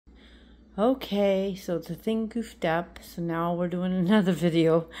Okay, so the thing goofed up, so now we're doing another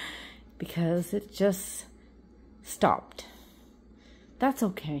video because it just stopped. That's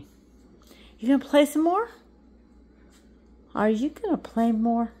okay. You gonna play some more? Are you gonna play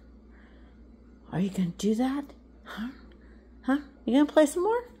more? Are you gonna do that? Huh? Huh? You gonna play some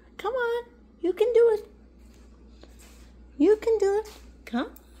more? Come on, you can do it. You can do it. Come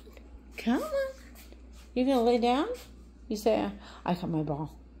on. Come on. You gonna lay down? You say, I got my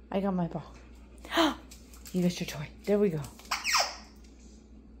ball. I got my ball. You got your toy. There we go.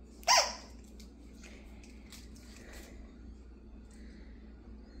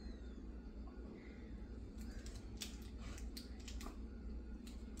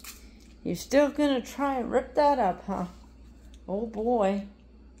 You're still gonna try and rip that up, huh? Oh boy.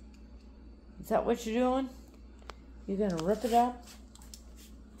 Is that what you're doing? You're gonna rip it up?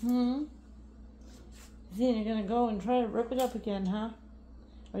 Then you're gonna go and try to rip it up again, huh?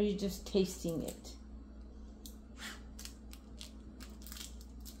 Or are you just tasting it?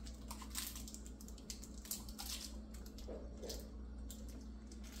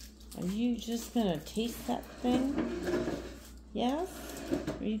 Are you just gonna taste that thing? Yes?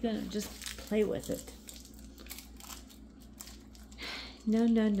 Or are you gonna just play with it? No,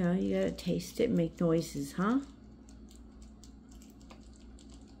 no, no. You gotta taste it and make noises, huh?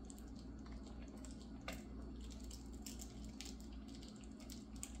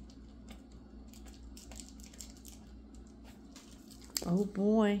 Oh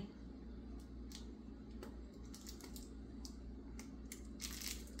boy.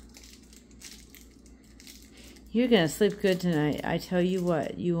 You're gonna sleep good tonight. I tell you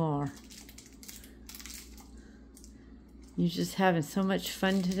what, you are. You're just having so much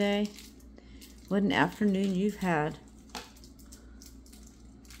fun today. What an afternoon you've had.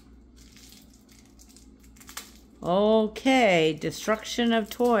 Okay, destruction of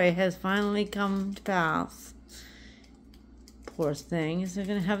toy has finally come to pass. Poor thing, he's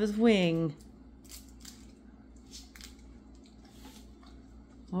gonna have his wing.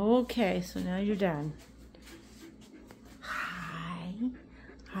 Okay, so now you're done. Hi.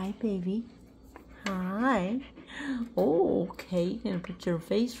 Hi, baby. Hi. Oh, okay, you're gonna put your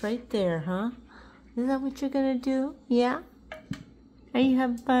face right there, huh? Is that what you're gonna do? Yeah? Are you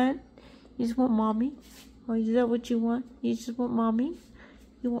having fun? You just want mommy? Oh, is that what you want? You just want mommy?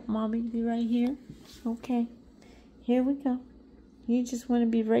 You want mommy to be right here? Okay. Here we go. You just want to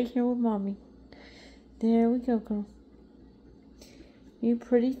be right here with mommy. There we go, girl. You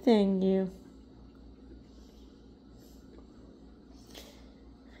pretty thing, you.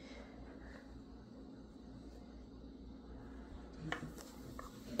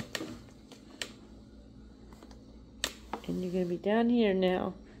 And you're going to be down here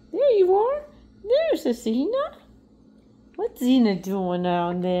now. There you are. There's a Xena. What's Xena doing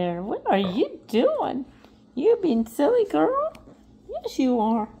down there? What are you doing? You being silly, girl? Yes, you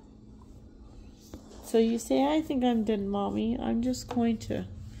are. So you say, I think I'm done, Mommy. I'm just going to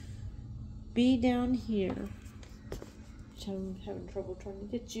be down here. I'm having trouble trying to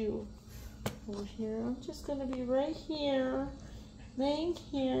get you over here. I'm just going to be right here, laying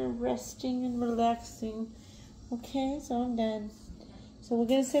here, resting and relaxing. Okay, so I'm done. So we're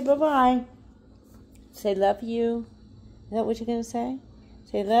going to say bye-bye. Say love you. Is that what you're going to say?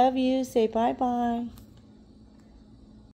 Say love you. Say bye-bye.